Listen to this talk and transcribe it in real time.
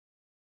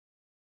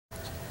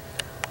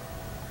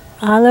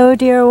Hello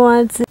dear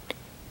ones,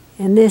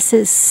 and this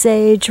is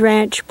Sage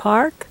Ranch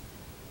Park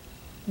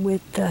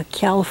with the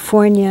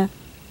California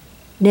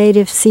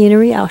native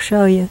scenery. I'll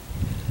show you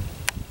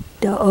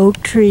the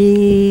oak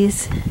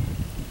trees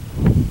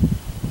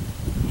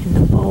and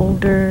the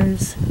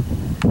boulders.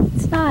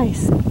 It's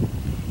nice.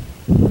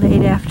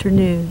 Late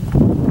afternoon.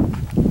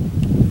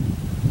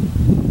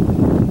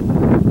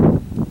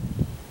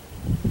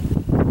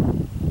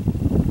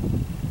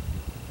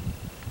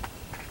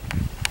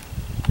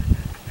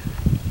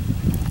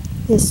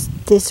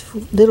 This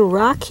little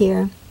rock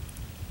here,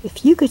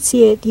 if you could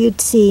see it, you'd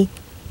see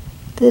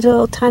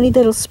tiny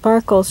little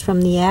sparkles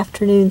from the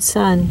afternoon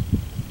sun.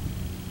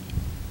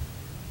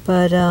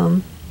 But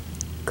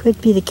could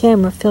be the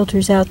camera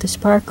filters out the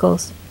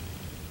sparkles.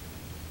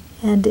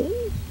 And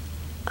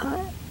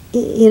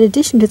in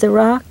addition to the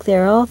rock,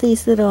 there are all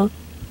these little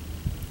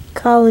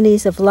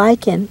colonies of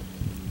lichen.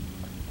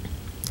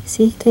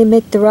 See, they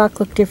make the rock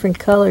look different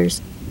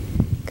colors,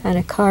 kind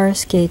of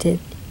coruscated.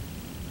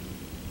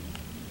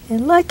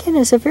 And lichen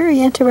is a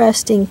very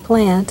interesting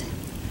plant.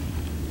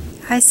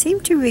 I seem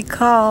to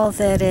recall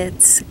that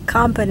it's a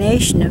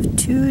combination of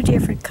two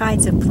different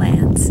kinds of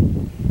plants.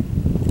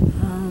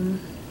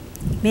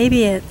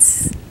 Maybe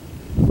it's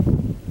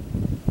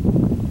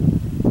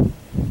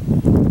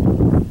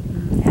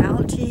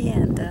algae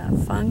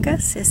and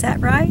fungus, is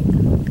that right?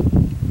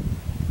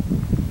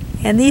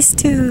 And these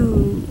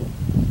two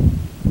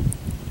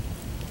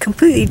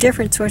completely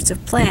different sorts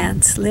of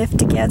plants live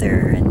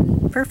together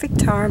in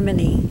perfect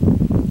harmony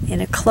in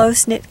a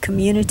close-knit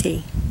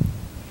community.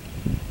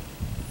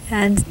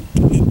 And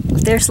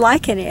there's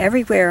lichen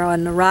everywhere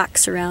on the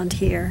rocks around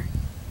here.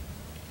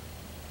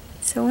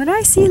 So when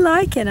I see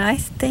lichen, I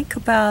think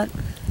about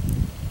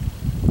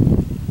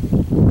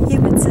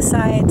human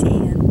society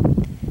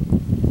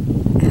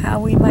and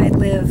how we might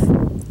live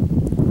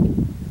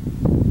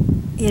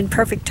in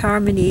perfect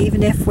harmony,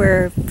 even if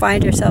we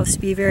find ourselves to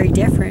be very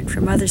different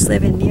from others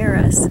living near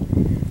us.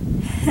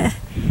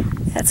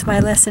 That's my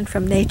lesson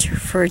from nature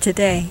for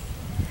today.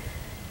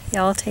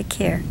 Y'all take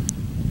care.